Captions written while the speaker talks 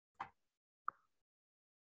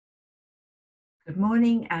Good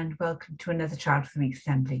morning and welcome to another Child of the Week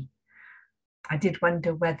Assembly. I did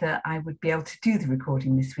wonder whether I would be able to do the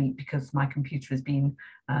recording this week because my computer has been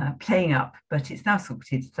playing up, but it's now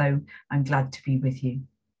sorted, so I'm glad to be with you.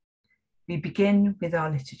 We begin with our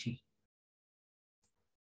liturgy.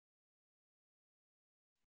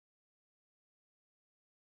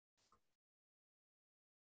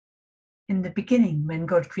 In the beginning, when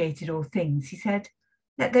God created all things, he said,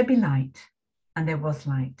 "Let there be light," and there was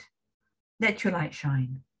light. Let your light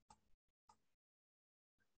shine.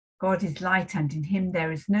 God is light, and in him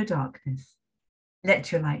there is no darkness.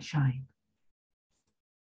 Let your light shine.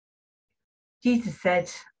 Jesus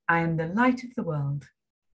said, "I am the light of the world.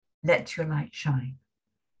 Let your light shine."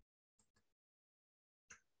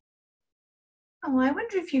 Oh, I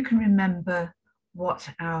wonder if you can remember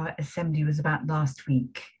what our assembly was about last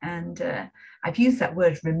week. And I've used that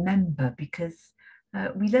word remember because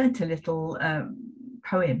we learnt a little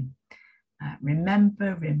poem.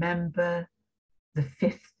 Remember, remember the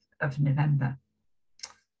 5th of November.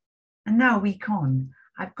 And now, a week on,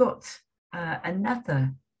 I've got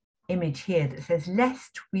another image here that says,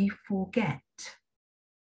 "Lest we forget."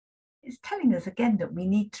 It's telling us again that we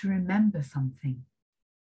need to remember something.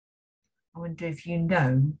 I wonder if you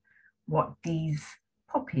know what these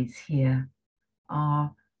poppies here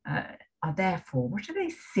are there for. What are they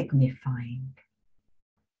signifying?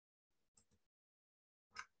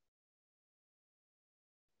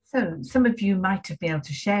 So some of you might have been able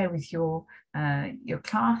to share with your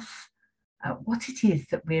class what it is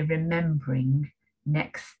that we're remembering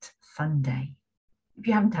next Sunday. If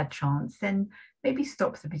you haven't had a chance, then maybe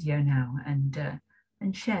stop the video now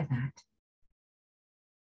and share that.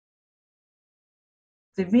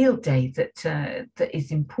 The real day that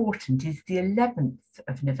is important is the 11th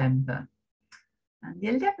of November. And the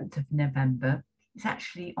 11th of November is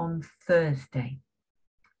actually on Thursday.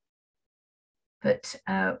 But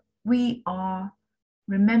we are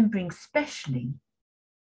remembering specially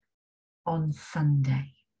on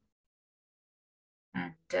Sunday.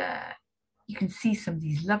 And you can see some of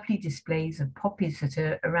these lovely displays of poppies that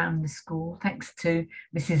are around the school, thanks to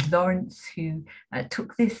Mrs. Lawrence, who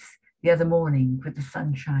took this the other morning with the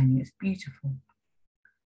sun shining. It's beautiful.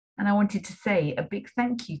 And I wanted to say a big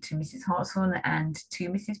thank you to Mrs. Hartshorn and to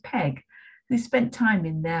Mrs. Pegg, who spent time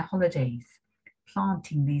in their holidays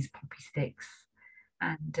planting these poppy sticks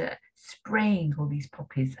and spraying all these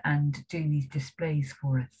poppies and doing these displays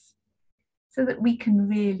for us, so that we can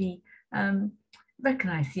really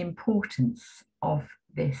recognise the importance of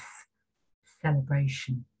this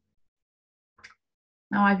celebration.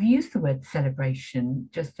 Now, I've used the word celebration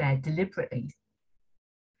just there deliberately,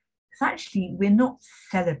 because actually we're not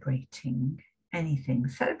celebrating anything.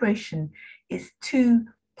 Celebration is too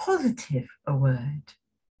positive a word.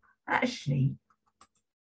 Actually,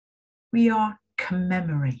 we are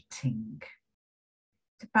commemorating.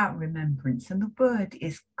 It's about remembrance, and the word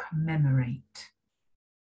is commemorate.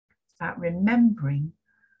 It's about remembering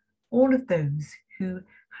all of those who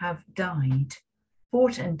have died,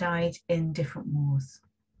 fought and died in different wars.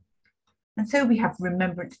 And so we have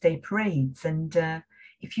Remembrance Day parades, and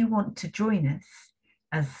if you want to join us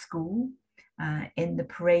as school in the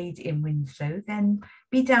parade in Winslow, then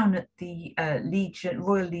be down at the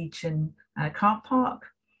Royal Legion car park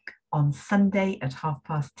on Sunday at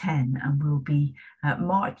 10:30, and we'll be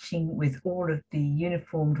marching with all of the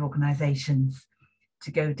uniformed organisations to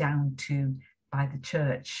go down to by the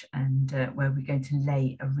church and where we're going to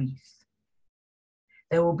lay a wreath.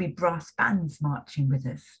 There will be brass bands marching with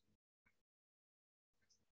us.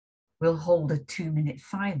 We'll hold a 2-minute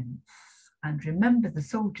silence and remember the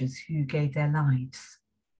soldiers who gave their lives.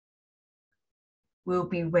 We'll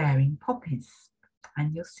be wearing poppies,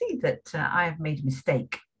 and you'll see that I have made a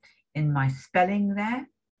mistake in my spelling there.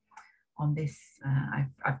 On this,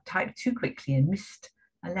 I've typed too quickly and missed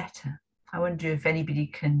a letter. I wonder if anybody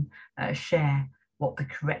can share what the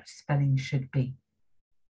correct spelling should be.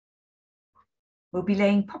 We'll be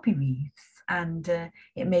laying poppy wreaths, and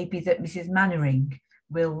it may be that Mrs. Mannering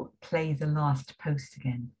will play the last post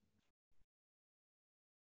again.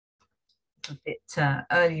 A bit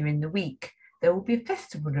earlier in the week, there will be a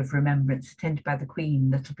festival of remembrance attended by the Queen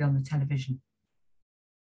that will be on the television.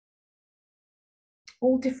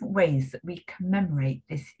 All different ways that we commemorate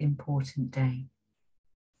this important day.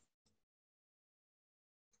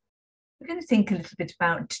 We're going to think a little bit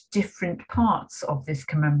about different parts of this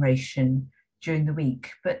commemoration during the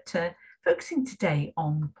week, but focusing today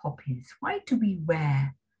on poppies. Why do we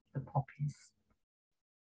wear the poppies?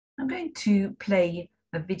 I'm going to play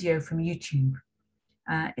a video from YouTube.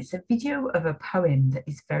 It's a video of a poem that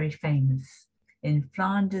is very famous. "In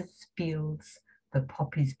Flanders fields the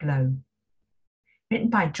poppies blow." written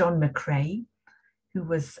by John McCrae, who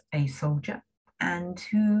was a soldier and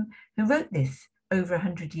who wrote this over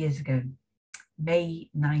 100 years ago, May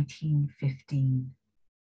 1915.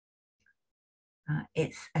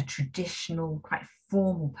 It's a traditional, quite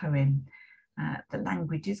formal poem. The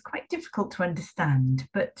language is quite difficult to understand,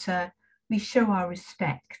 but we show our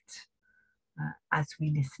respect as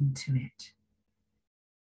we listen to it.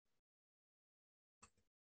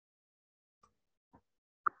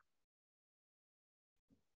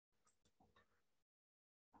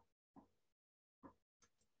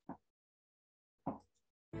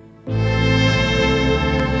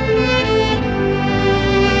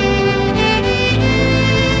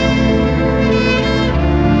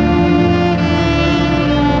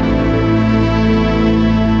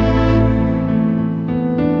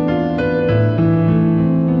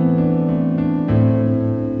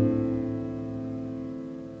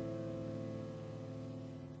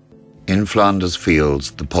 In Flanders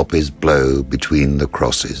fields the poppies blow between the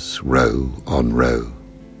crosses, row on row,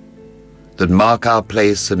 that mark our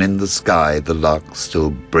place, and in the sky the larks still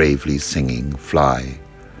bravely singing fly,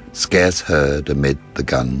 scarce heard amid the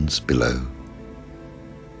guns below.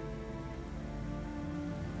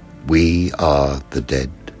 We are the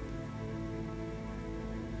dead.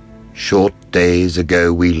 Short days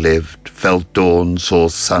ago we lived, felt dawn, saw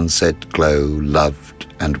sunset glow,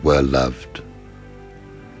 loved and were loved.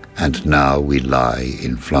 And now we lie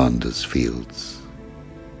in Flanders fields.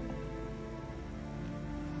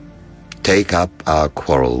 Take up our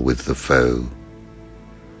quarrel with the foe.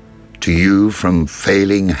 To you from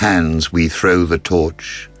failing hands we throw the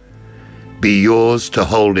torch. Be yours to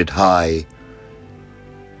hold it high.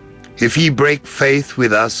 If ye break faith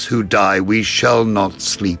with us who die, we shall not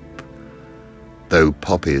sleep, though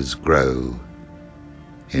poppies grow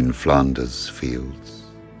in Flanders fields.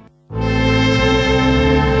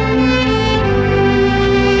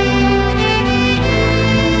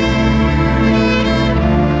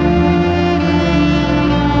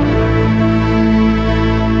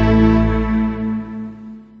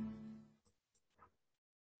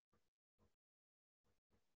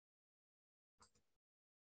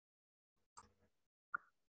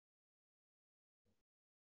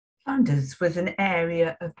 Flanders was an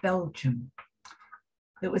area of Belgium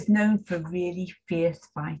that was known for really fierce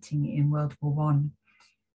fighting in World War I.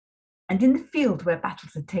 And in the field where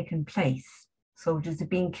battles had taken place, soldiers had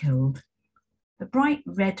been killed, the bright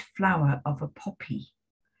red flower of a poppy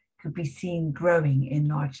could be seen growing in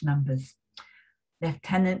large numbers.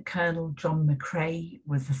 Lieutenant Colonel John McCrae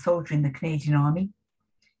was a soldier in the Canadian Army,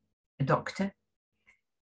 a doctor,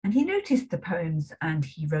 and he noticed the poems and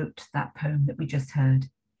he wrote that poem that we just heard.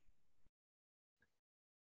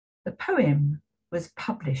 The poem was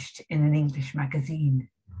published in an English magazine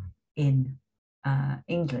in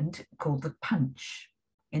England called The Punch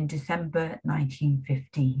in December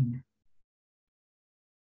 1915.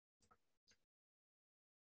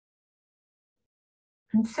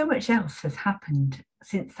 And so much else has happened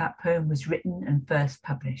since that poem was written and first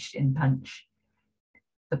published in Punch.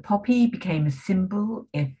 The poppy became a symbol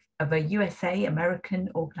of a USA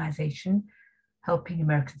American organization helping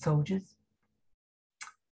American soldiers.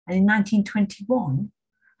 And in 1921,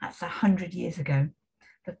 that's 100 years ago,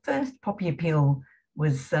 the first poppy appeal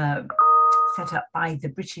was set up by the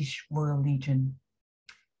British Royal Legion.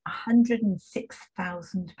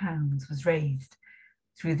 £106,000 was raised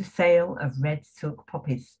through the sale of red silk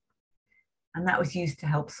poppies. And that was used to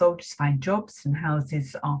help soldiers find jobs and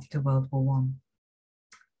houses after World War I.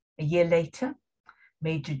 A year later,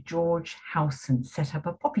 Major George Howson set up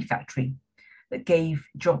a poppy factory that gave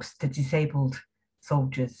jobs to disabled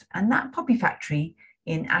soldiers. And that poppy factory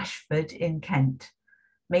in Ashford in Kent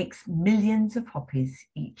makes millions of poppies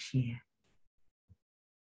each year.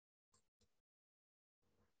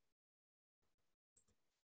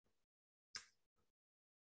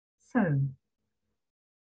 So,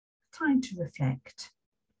 time to reflect.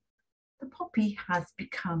 The poppy has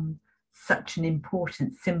become such an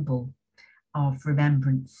important symbol of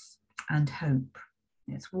remembrance and hope.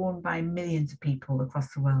 It's worn by millions of people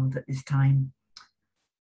across the world at this time.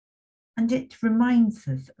 And it reminds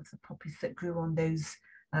us of the poppies that grew on those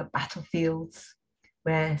battlefields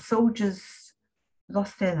where soldiers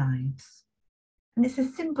lost their lives. And it's a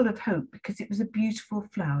symbol of hope because it was a beautiful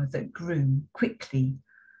flower that grew quickly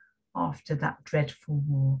after that dreadful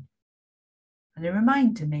war. And a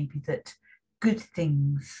reminder maybe that good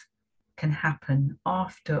things can happen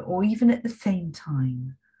after or even at the same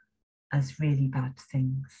time as really bad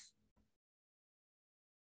things.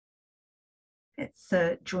 Let's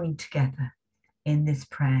join together in this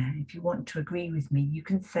prayer. If you want to agree with me, you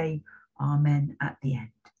can say Amen at the end.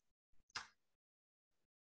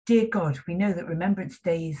 Dear God, we know that Remembrance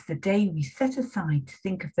Day is the day we set aside to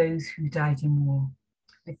think of those who died in war.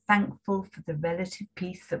 We're thankful for the relative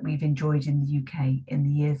peace that we've enjoyed in the UK in the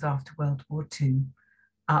years after World War II,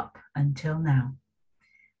 up until now.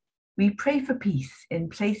 We pray for peace in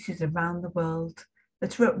places around the world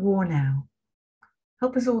that are at war now.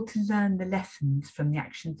 Help us all to learn the lessons from the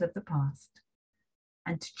actions of the past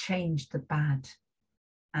and to change the bad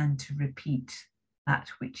and to repeat that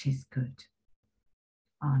which is good.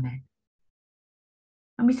 Amen.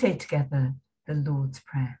 And we say together the Lord's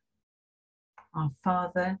Prayer. Our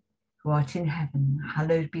Father, who art in heaven,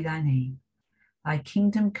 hallowed be thy name. Thy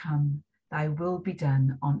kingdom come, thy will be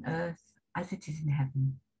done on earth as it is in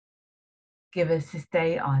heaven. Give us this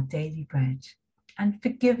day our daily bread, and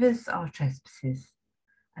forgive us our trespasses,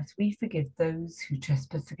 as we forgive those who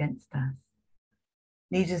trespass against us.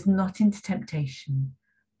 Lead us not into temptation,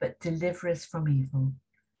 but deliver us from evil.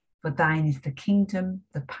 For thine is the kingdom,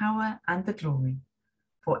 the power, and the glory,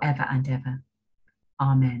 forever and ever.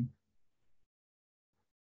 Amen.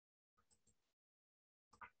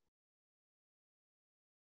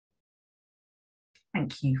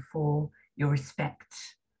 Thank you for your respect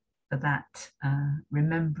for that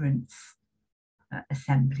remembrance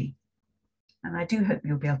assembly. And I do hope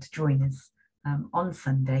you'll be able to join us on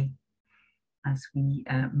Sunday as we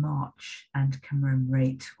march and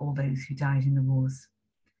commemorate all those who died in the wars.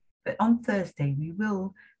 But on Thursday, we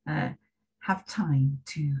will have time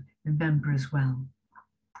to remember as well,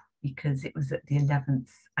 because it was at the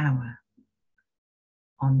 11th hour,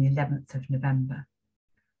 on the 11th of November,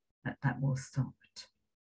 that war stopped.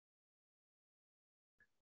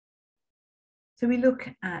 So we look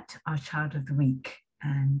at our Child of the Week,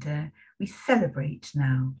 and we celebrate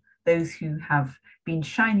now those who have been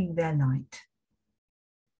shining their light.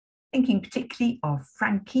 Thinking particularly of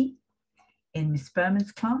Frankie in Miss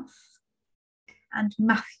Berman's class and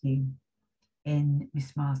Matthew in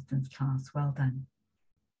Miss Marsden's class. Well done.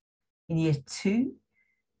 In year 2,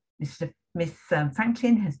 Miss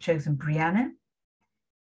Franklin has chosen Brianna,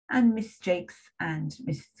 and Miss Jakes and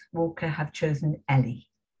Miss Walker have chosen Ellie.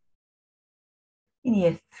 In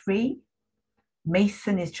year 3,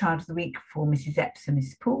 Mason is Child of the Week for Mrs. Epps and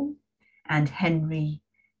Miss Poole, and Henry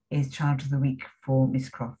is Child of the Week for Miss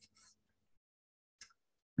Crofts.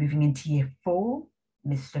 Moving into year 4,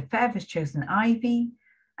 Miss Lefebvre has chosen Ivy,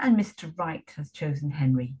 and Mr. Wright has chosen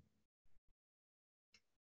Henry.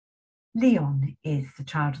 Leon is the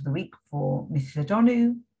Child of the Week for Mrs.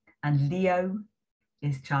 O'Donoghue, and Leo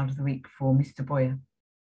is Child of the Week for Mr. Boyer.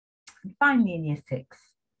 And finally, in year 6,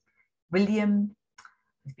 William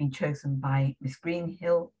has been chosen by Miss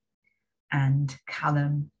Greenhill, and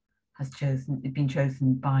Callum has been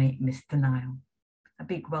chosen by Mr. Nile. A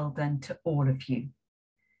big well done to all of you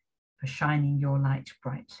for shining your light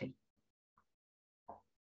brightly.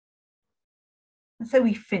 And so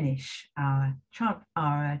we finish our Child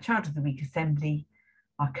of the Week assembly,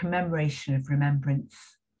 our commemoration of remembrance,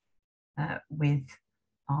 with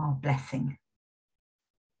our blessing.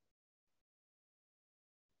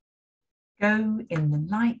 Go in the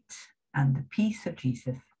light and the peace of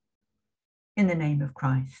Jesus. In the name of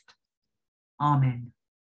Christ. Amen.